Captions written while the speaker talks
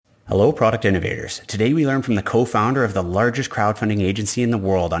Hello, product innovators. Today we learn from the co-founder of the largest crowdfunding agency in the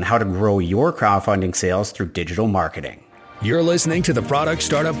world on how to grow your crowdfunding sales through digital marketing. You're listening to the Product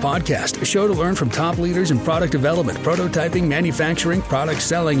Startup Podcast, a show to learn from top leaders in product development, prototyping, manufacturing, product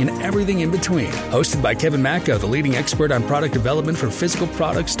selling, and everything in between. Hosted by Kevin Macko, the leading expert on product development for physical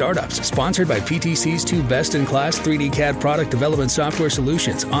product startups. Sponsored by PTC's two best-in-class 3D CAD product development software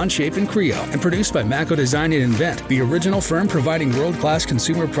solutions, Onshape and Creo. And produced by Macko Design and Invent, the original firm providing world-class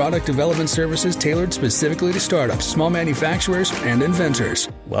consumer product development services tailored specifically to startups, small manufacturers, and inventors.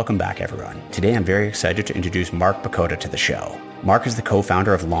 Welcome back, everyone. Today I'm very excited to introduce Mark Bakota to the show. Mark is the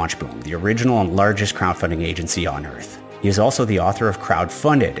co-founder of LaunchBoom, the original and largest crowdfunding agency on earth. He is also the author of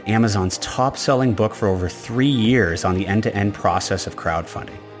Crowdfunded, Amazon's top-selling book for over 3 years on the end-to-end process of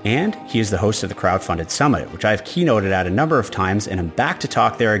crowdfunding. And he is the host of the Crowdfunded Summit, which I've keynoted at a number of times, and I'm back to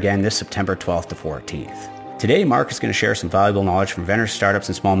talk there again this September 12th to 14th. Today, Mark is going to share some valuable knowledge from vendors, startups,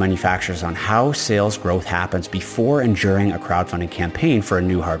 and small manufacturers on how sales growth happens before and during a crowdfunding campaign for a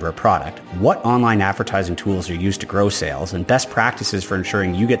new hardware product, what online advertising tools are used to grow sales, and best practices for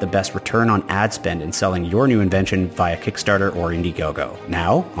ensuring you get the best return on ad spend in selling your new invention via Kickstarter or Indiegogo.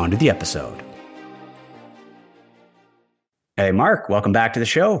 Now, on to the episode. Hey, Mark, welcome back to the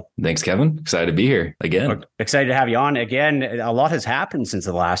show. Thanks, Kevin. Excited to be here again. Excited to have you on again. A lot has happened since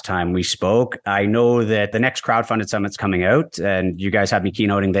the last time we spoke. I know that the next Crowdfunded Summit's coming out, and you guys have me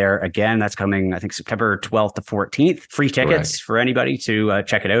keynoting there again. That's coming, I think, September 12th to 14th. Free tickets for anybody to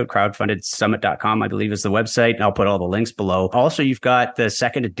check it out. Crowdfundedsummit.com, I believe, is the website. And I'll put all the links below. Also, you've got the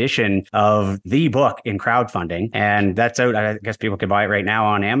second edition of the book in crowdfunding, and that's out. I guess people can buy it right now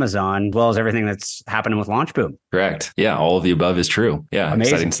on Amazon, as well as everything that's happening with LaunchBoom. Correct. Yeah, all of the above is true. Yeah,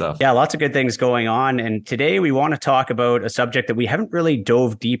 amazing. Exciting stuff. Yeah, lots of good things going on. And today we want to talk about a subject that we haven't really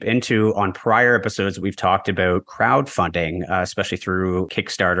dove deep into on prior episodes. We've talked about crowdfunding, especially through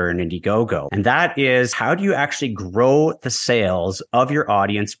Kickstarter and Indiegogo. And that is, how do you actually grow the sales of your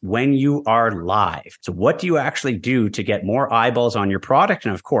audience when you are live? So what do you actually do to get more eyeballs on your product?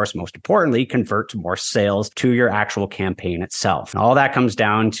 And of course, most importantly, convert to more sales to your actual campaign itself. And all that comes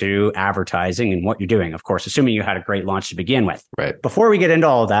down to advertising and what you're doing. Of course, assuming you had a great launch to begin with. Right. Before we get into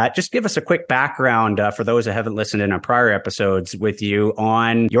all of that, just give us a quick background for those that haven't listened in on prior episodes with you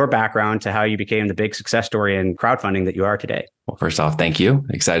on your background to how you became the big success story in crowdfunding that you are today. Well, first off, thank you.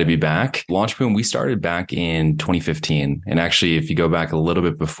 Excited to be back. LaunchBoom, we started back in 2015. And actually, if you go back a little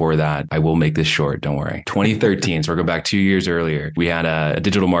bit before that, I will make this short, don't worry. 2013, so we're going back 2 years earlier. We had a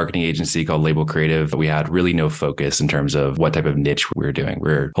digital marketing agency called Label Creative. We had really no focus in terms of what type of niche we were doing. We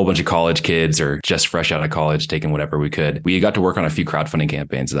were a whole bunch of college kids or just fresh out of college, taking whatever we could. We got to work on a few crowdfunding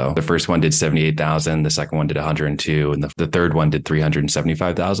campaigns, though. The first one did 78,000. The second one did 102. And the third one did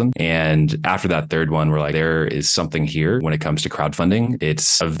 375,000. And after that third one, we're like, there is something here when it comes to crowdfunding.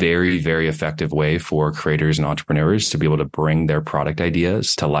 It's a very, very effective way for creators and entrepreneurs to be able to bring their product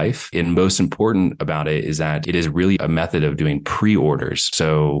ideas to life. And most important about it is that it is really a method of doing pre-orders.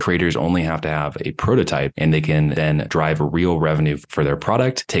 So creators only have to have a prototype and they can then drive a real revenue for their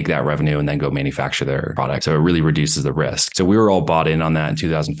product, take that revenue and then go manufacture their product. So it really reduces the risk. So we were all bought in on that in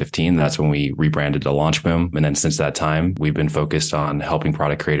 2015. That's when we rebranded to LaunchBoom. And then since that time, we've been focused on helping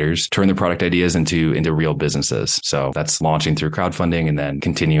product creators turn their product ideas into real businesses. So that's launching through crowdfunding and then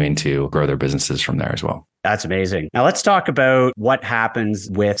continuing to grow their businesses from there as well. That's amazing. Now let's talk about what happens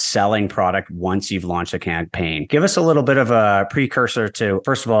with selling product once you've launched a campaign. Give us a little bit of a precursor to,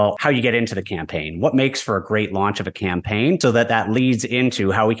 first of all, how you get into the campaign. What makes for a great launch of a campaign so that leads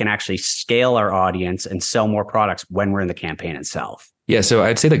into how we can actually scale our audience and sell more products when we're in the campaign itself. Yeah, so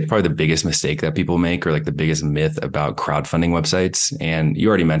I'd say probably the biggest mistake that people make or the biggest myth about crowdfunding websites, and you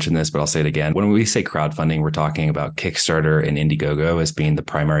already mentioned this, but I'll say it again. When we say crowdfunding, we're talking about Kickstarter and Indiegogo as being the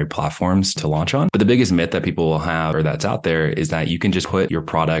primary platforms to launch on. But the biggest myth that people will have or that's out there is that you can just put your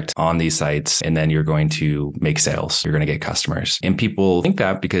product on these sites and then you're going to make sales. You're going to get customers. And people think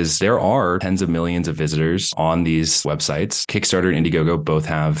that because there are tens of millions of visitors on these websites. Kickstarter and Indiegogo both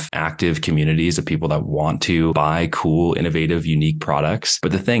have active communities of people that want to buy cool, innovative, unique products.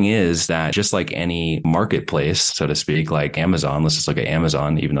 But the thing is that just like any marketplace, so to speak, like Amazon, let's just look at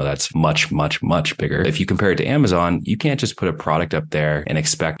Amazon, even though that's much, much, much bigger. If you compare it to Amazon, you can't just put a product up there and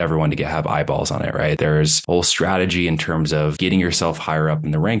expect everyone to have eyeballs on it, right? There there's a whole strategy in terms of getting yourself higher up in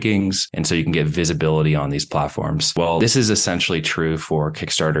the rankings. And so you can get visibility on these platforms. Well, this is essentially true for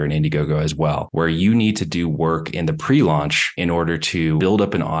Kickstarter and Indiegogo as well, where you need to do work in the pre-launch in order to build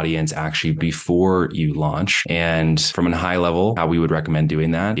up an audience actually before you launch. And from a high level, how we would recommend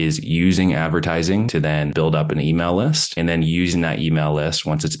doing that is using advertising to then build up an email list, and then using that email list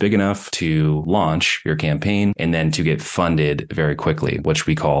once it's big enough to launch your campaign, and then to get funded very quickly, which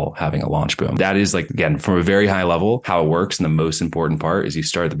we call having a launch boom. That is, like, again, from a very high level, how it works. And the most important part is you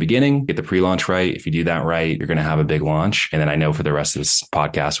start at the beginning, get the pre-launch right. If you do that right, you're going to have a big launch. And then I know for the rest of this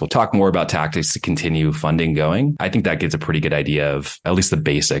podcast, we'll talk more about tactics to continue funding going. I think that gives a pretty good idea of at least the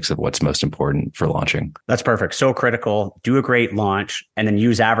basics of what's most important for launching. That's perfect. So critical. Do a great launch and then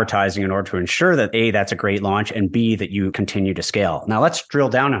use advertising in order to ensure that A, that's a great launch, and B, that you continue to scale. Now let's drill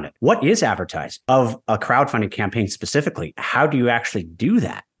down on it. What is advertising of a crowdfunding campaign specifically? How do you actually do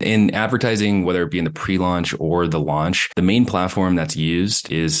that? In advertising, whether it be in the pre-launch or the launch, the main platform that's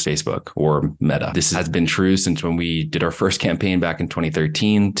used is Facebook or Meta. This has been true since when we did our first campaign back in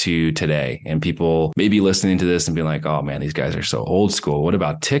 2013 to today. And people may be listening to this and be like, oh man, these guys are so old school. What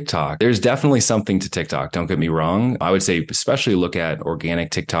about TikTok? There's definitely something to TikTok. Don't get me wrong. I would say, especially look at organic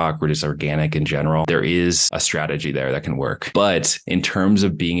TikTok or just organic in general. There is a strategy there that can work. But in terms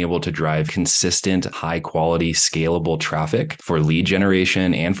of being able to drive consistent, high quality, scalable traffic for lead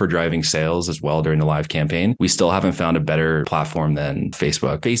generation and for driving sales as well during the live campaign, we still haven't found a better platform than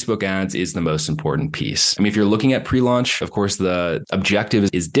Facebook. Facebook ads is the most important piece. I mean, if you're looking at pre-launch, of course, the objective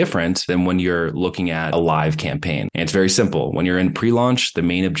is different than when you're looking at a live campaign. And it's very simple. When you're in pre-launch, the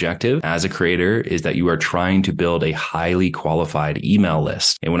main objective as a creator is that you are trying to build a highly qualified email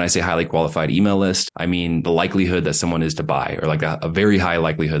list. And when I say highly qualified email list, I mean the likelihood that someone is to buy, or like a very high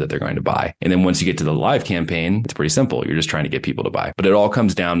likelihood that they're going to buy. And then once you get to the live campaign, it's pretty simple. You're just trying to get people to buy. But it all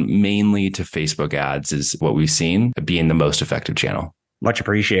comes down mainly to Facebook ads is what we've seen being the most effective channel. Much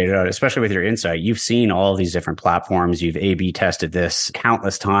appreciated, especially with your insight. You've seen all these different platforms. You've A/B tested this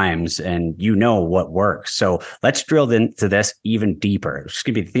countless times, and you know what works. So let's drill into this even deeper. It's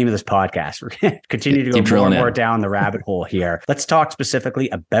going to be the theme of this podcast. We're going to continue to go more and more down the rabbit hole here. Let's talk specifically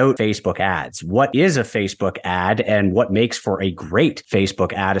about Facebook ads. What is a Facebook ad, and what makes for a great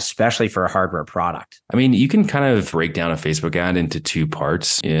Facebook ad, especially for a hardware product? I mean, you can kind of break down a Facebook ad into two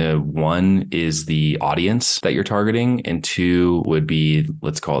parts. One is the audience that you're targeting, and two would be,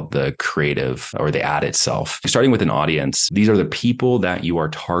 let's call it the creative or the ad itself. Starting with an audience, these are the people that you are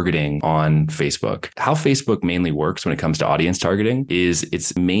targeting on Facebook. How Facebook mainly works when it comes to audience targeting is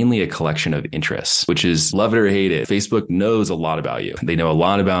it's mainly a collection of interests, which is, love it or hate it, Facebook knows a lot about you. They know a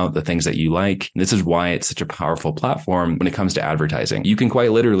lot about the things that you like. And this is why it's such a powerful platform when it comes to advertising. You can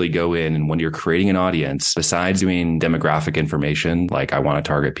quite literally go in, and when you're creating an audience, besides doing demographic information, like I want to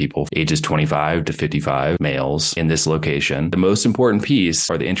target people ages 25 to 55 males in this location, the most important piece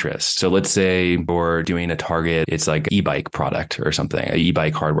are the interests. So let's say you're doing a target, it's like e-bike product or something, an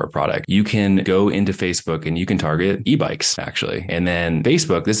e-bike hardware product. You can go into Facebook and you can target e-bikes actually. And then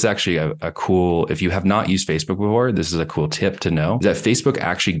Facebook, this is actually a cool, if you have not used Facebook before, this is a cool tip to know, is that Facebook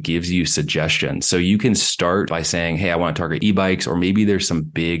actually gives you suggestions. So you can start by saying, hey, I want to target e-bikes, or maybe there's some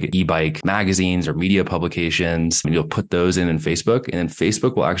big e-bike magazines or media publications, and you'll put those in Facebook, and then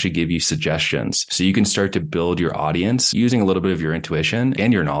Facebook will actually give you suggestions. So you can start to build your audience using a little bit of your intuition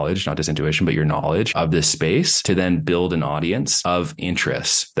and your knowledge, not just intuition, but your knowledge of this space, to then build an audience of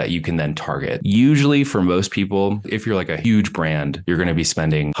interests that you can then target. Usually for most people, if you're like a huge brand, you're going to be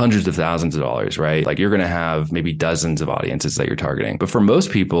spending hundreds of thousands of dollars, right? Like you're going to have maybe dozens of audiences that you're targeting. But for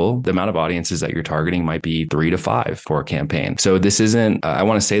most people, the amount of audiences that you're targeting might be 3 to 5 for a campaign. So this isn't, I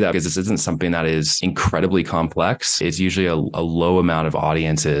want to say that because this isn't something that is incredibly complex. It's usually a low amount of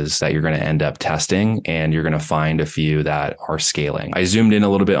audiences that you're going to end up testing, and you're going to find a few that are scaling. I zoomed in a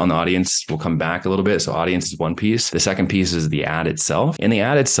little bit on the audience. We'll come back a little bit. So audience is one piece. The second piece is the ad itself. And the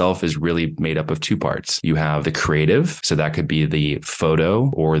ad itself is really made up of two parts. You have the creative. So that could be the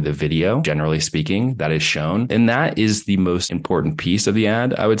photo or the video, generally speaking, that is shown. And that is the most important piece of the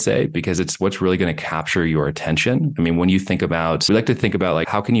ad, I would say, because it's what's really going to capture your attention. I mean, when you think about, we like to think about like,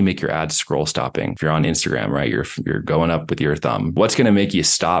 how can you make your ad scroll stopping? If you're on Instagram, right, you're going up with your thumb. What's going to make you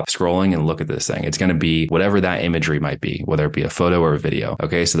stop scrolling and look at this thing? It's going to be whatever that imagery might be, whether it be a photo or a video.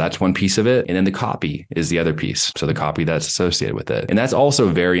 Okay. So that's one piece of it. And then the copy is the other piece. So the copy that's associated with it. And that's also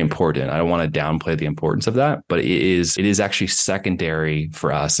very important. I don't want to downplay the importance of that, but it is actually secondary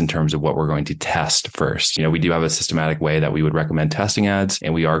for us in terms of what we're going to test first. You know, we do have a systematic way that we would recommend testing ads,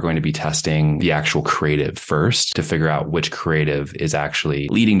 and we are going to be testing the actual creative first to figure out which creative is actually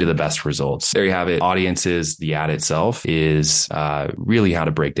leading to the best results. There you have it. Audiences, the ad itself is really how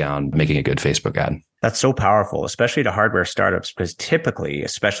to break down making a good Facebook ad. That's so powerful, especially to hardware startups, because typically,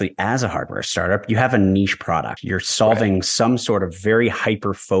 especially as a hardware startup, you have a niche product. You're solving some sort of very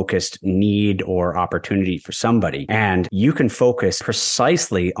hyper-focused need or opportunity for somebody. And you can focus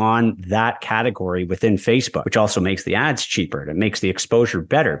precisely on that category within Facebook, which also makes the ads cheaper. It makes the exposure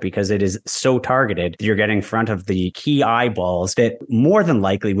better because it is so targeted. You're getting in front of the key eyeballs that more than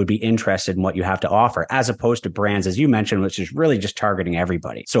likely would be interested in what you have to offer, as opposed to brands, as you mentioned, which is really just targeting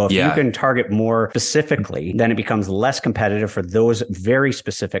everybody. So if you can target more specifically, then it becomes less competitive for those very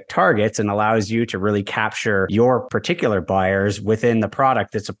specific targets and allows you to really capture your particular buyers within the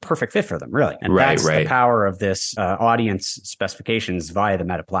product that's a perfect fit for them, really. And that's the power of this audience specifications via the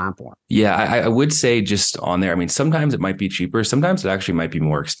Meta platform. Yeah, I would say just on there, I mean, sometimes it might be cheaper. Sometimes it actually might be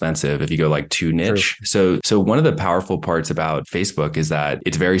more expensive if you go like too niche. So one of the powerful parts about Facebook is that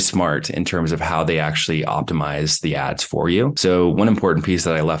it's very smart in terms of how they actually optimize the ads for you. So one important piece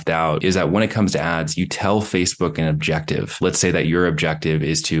that I left out is that when it comes to ads, you tell Facebook an objective. Let's say that your objective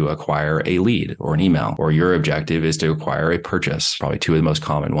is to acquire a lead or an email, or your objective is to acquire a purchase, probably two of the most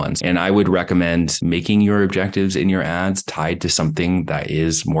common ones. And I would recommend making your objectives in your ads tied to something that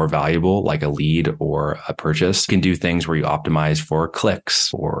is more valuable, like a lead or a purchase. You can do things where you optimize for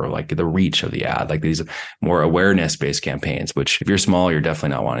clicks or like the reach of the ad, like these more awareness-based campaigns, which if you're small, you're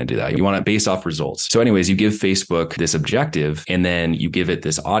definitely not wanting to do that. You want it based off results. So anyways, you give Facebook this objective and then you give it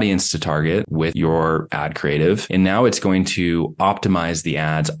this audience to target with your ad creative. And now it's going to optimize the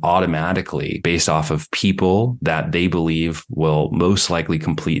ads automatically based off of people that they believe will most likely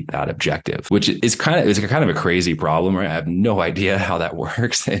complete that objective, which is kind of a crazy problem, right? I have no idea how that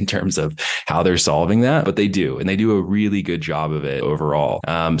works in terms of how they're solving that, but they do. And they do a really good job of it overall.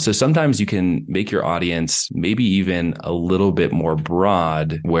 So sometimes you can make your audience maybe even a little bit more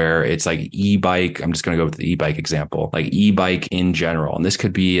broad, where it's like e-bike. I'm just going to go with the e-bike example, like e-bike in general. And this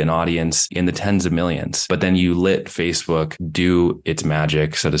could be an audience in the tens of millions, but then you let Facebook do its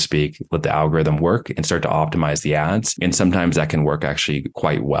magic, so to speak, let the algorithm work and start to optimize the ads. And sometimes that can work actually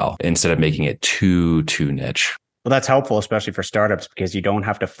quite well instead of making it too niche. Well, that's helpful, especially for startups, because you don't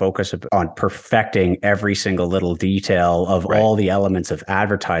have to focus on perfecting every single little detail of all the elements of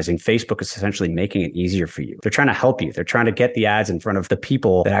advertising. Facebook is essentially making it easier for you. They're trying to help you. They're trying to get the ads in front of the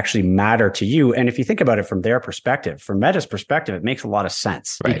people that actually matter to you. And if you think about it from their perspective, from Meta's perspective, it makes a lot of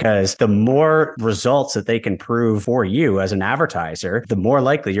sense because the more results that they can prove for you as an advertiser, the more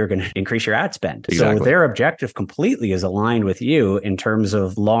likely you're going to increase your ad spend. Exactly. So their objective completely is aligned with you in terms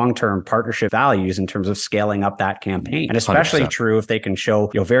of long-term partnership values, in terms of scaling up that campaign. And especially 100%. True if they can show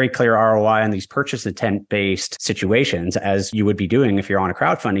very clear ROI on these purchase intent based situations, as you would be doing if you're on a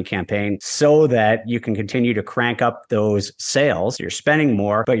crowdfunding campaign, so that you can continue to crank up those sales. You're spending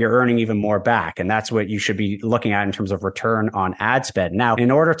more, but you're earning even more back. And that's what you should be looking at in terms of return on ad spend. Now,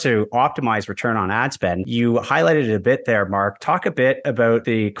 in order to optimize return on ad spend, you highlighted it a bit there, Mark. Talk a bit about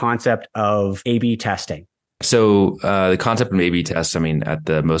the concept of A/B testing. So the concept of A/B tests, I mean, at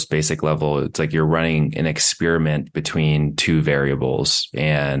the most basic level, it's like you're running an experiment between two variables,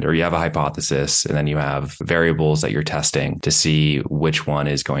 or you have a hypothesis, and then you have variables that you're testing to see which one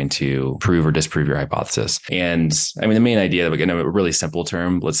is going to prove or disprove your hypothesis. And I mean, the main idea, like in a really simple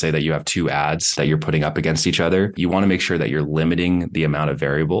term, let's say that you have two ads that you're putting up against each other. You want to make sure that you're limiting the amount of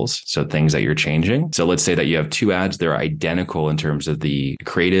variables, so things that you're changing. So let's say that you have two ads, they're identical in terms of the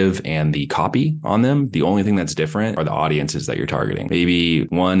creative and the copy on them. The only thing that's different are the audiences that you're targeting. Maybe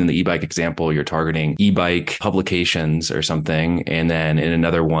one in the e-bike example, you're targeting e-bike publications or something. And then in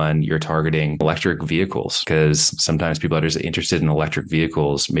another one, you're targeting electric vehicles, because sometimes people are just interested in electric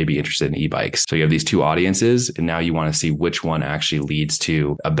vehicles, maybe interested in e-bikes. So you have these two audiences, and now you want to see which one actually leads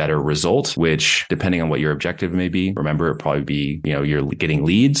to a better result, which depending on what your objective may be, remember, it'll probably be, you're getting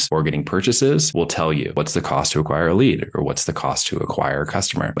leads or getting purchases, will tell you what's the cost to acquire a lead or what's the cost to acquire a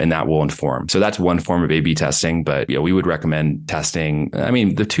customer. And that will inform. So that's one form of A/B testing. But we would recommend testing. I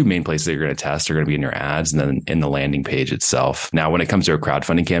mean, the two main places that you're going to test are going to be in your ads and then in the landing page itself. Now, when it comes to a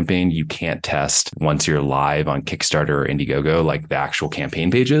crowdfunding campaign, you can't test once you're live on Kickstarter or Indiegogo, like the actual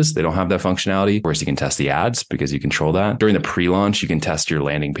campaign pages. They don't have that functionality. Of course, you can test the ads because you control that. During the pre-launch, you can test your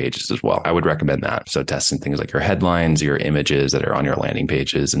landing pages as well. I would recommend that. So testing things like your headlines, your images that are on your landing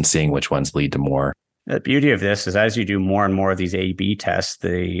pages, and seeing which ones lead to more. The beauty of this is as you do more and more of these A/B tests,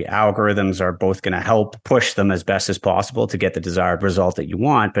 the algorithms are both going to help push them as best as possible to get the desired result that you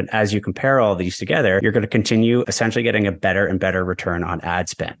want. But as you compare all these together, you're going to continue essentially getting a better and better return on ad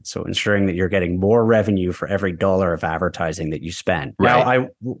spend. So ensuring that you're getting more revenue for every dollar of advertising that you spend. Right. Now, I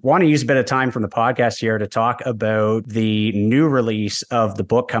want to use a bit of time from the podcast here to talk about the new release of the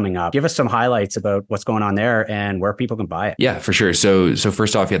book coming up. Give us some highlights about what's going on there and where people can buy it. Yeah, for sure. So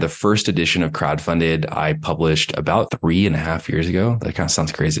first off, the first edition of Crowdfunding started, I published about 3.5 years ago. That kind of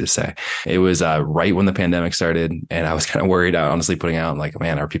sounds crazy to say. It was right when the pandemic started, and I was kind of worried, honestly, putting out, like,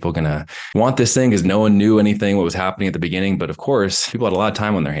 man, are people going to want this thing? Because no one knew anything, what was happening at the beginning. But of course, people had a lot of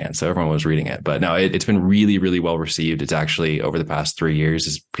time on their hands, so everyone was reading it. But no, it's been really, really well received. It's actually, over the past 3 years,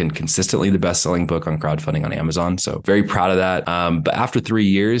 has been consistently the best-selling book on crowdfunding on Amazon. So very proud of that. But after 3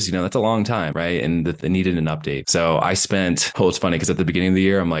 years, that's a long time, right? And they needed an update. So I spent, it's funny because at the beginning of the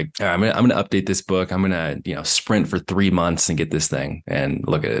year, I'm like, all right, I'm going to update this book. I'm going to, sprint for 3 months and get this thing. And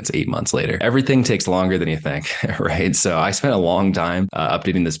look at it, it's 8 months later. Everything takes longer than you think, right? So I spent a long time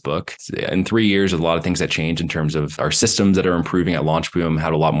updating this book. In 3 years, a lot of things that changed in terms of our systems that are improving at LaunchBoom.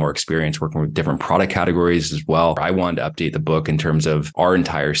 Had a lot more experience working with different product categories as well. I wanted to update the book in terms of our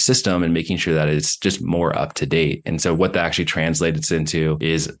entire system and making sure that it's just more up to date. And so what that actually translates into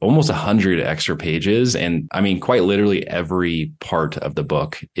is almost 100 extra pages. And I mean, quite literally every part of the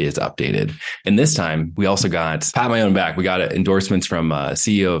book is updated. And this time we also got, pat my own back, we got endorsements from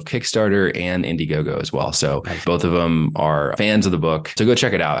CEO of Kickstarter and Indiegogo as well. So both of them are fans of the book. So go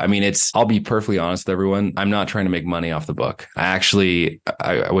check it out. I mean, I'll be perfectly honest with everyone. I'm not trying to make money off the book. I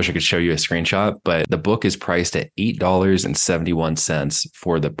wish I could show you a screenshot, but the book is priced at $8.71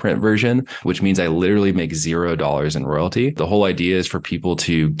 for the print version, which means I literally make $0 in royalty. The whole idea is for people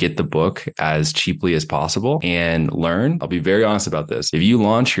to get the book as cheaply as possible and learn. I'll be very honest about this. If you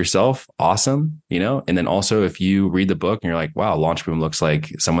launch yourself, awesome, and then also if you read the book and you're like, wow, LaunchBoom looks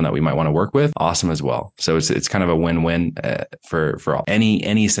like someone that we might want to work with, awesome as well. So it's kind of a win-win for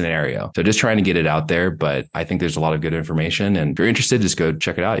any scenario. So just trying to get it out there, but I think there's a lot of good information. And if you're interested, just go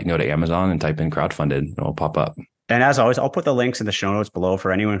check it out. You can go to Amazon and type in crowdfunded and it'll pop up. And as always, I'll put the links in the show notes below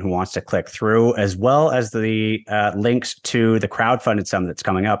for anyone who wants to click through, as well as the links to the crowdfunded summit that's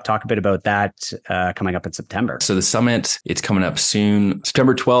coming up. Talk a bit about that coming up in September. So the summit, it's coming up soon.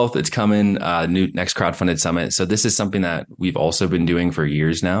 September 12th, it's coming, next crowdfunded summit. So this is something that we've also been doing for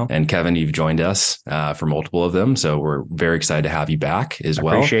years now. And Kevin, you've joined us for multiple of them. So we're very excited to have you back as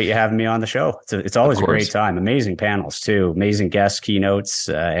well. Appreciate you having me on the show. It's always a great time. Amazing panels too. Amazing guests, keynotes,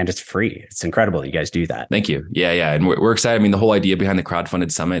 and it's free. It's incredible you guys do that. Thank you. Yeah. And we're excited. I mean, the whole idea behind the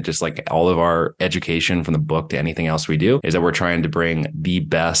crowdfunded summit, just like all of our education from the book to anything else we do, is that we're trying to bring the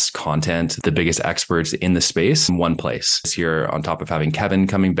best content, the biggest experts in the space in one place. This year, on top of having Kevin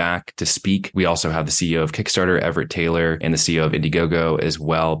coming back to speak, we also have the CEO of Kickstarter, Everett Taylor, and the CEO of Indiegogo as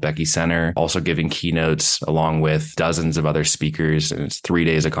well, Becky Center, also giving keynotes along with dozens of other speakers. And it's 3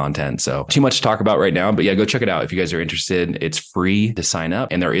 days of content. So too much to talk about right now, but yeah, go check it out. If you guys are interested, it's free to sign up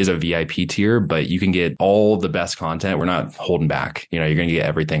and there is a VIP tier, but you can get all the best content. We're not holding back. You're going to get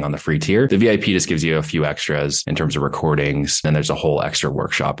everything on the free tier. The VIP just gives you a few extras in terms of recordings. And there's a whole extra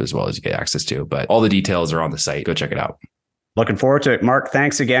workshop as well as you get access to. But all the details are on the site. Go check it out. Looking forward to it. Mark,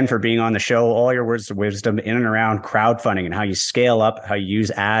 thanks again for being on the show. All your words of wisdom in and around crowdfunding and how you scale up, how you use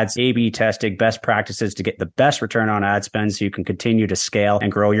ads, A/B testing, best practices to get the best return on ad spend so you can continue to scale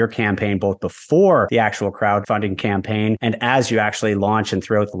and grow your campaign both before the actual crowdfunding campaign and as you actually launch and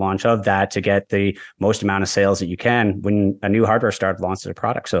throughout the launch of that to get the most amount of sales that you can when a new hardware startup launches a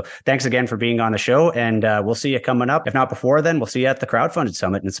product. So thanks again for being on the show, and we'll see you coming up. If not before then, we'll see you at the Crowdfunded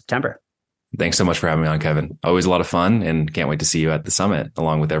Summit in September. Thanks so much for having me on, Kevin. Always a lot of fun and can't wait to see you at the summit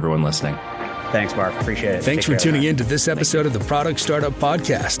along with everyone listening. Thanks, Mark. Appreciate it. Thanks for tuning in to this episode of the Product Startup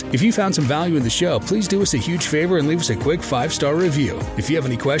Podcast. If you found some value in the show, please do us a huge favor and leave us a quick 5-star review. If you have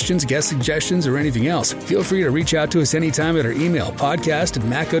any questions, guest suggestions, or anything else, feel free to reach out to us anytime at our email,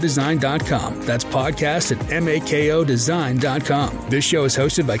 podcast@makodesign.com. That's podcast@makodesign.com. This show is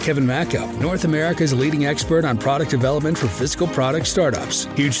hosted by Kevin Macko, North America's leading expert on product development for physical product startups.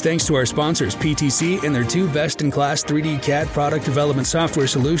 Huge thanks to our sponsors, PTC, and their 2 best-in-class 3D CAD product development software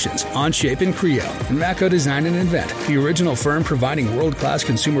solutions, Onshape and Creo, and Macko Design and Invent, the original firm providing world-class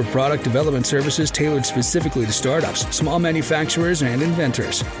consumer product development services tailored specifically to startups, small manufacturers, and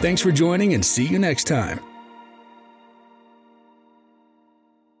inventors. Thanks for joining and see you next time.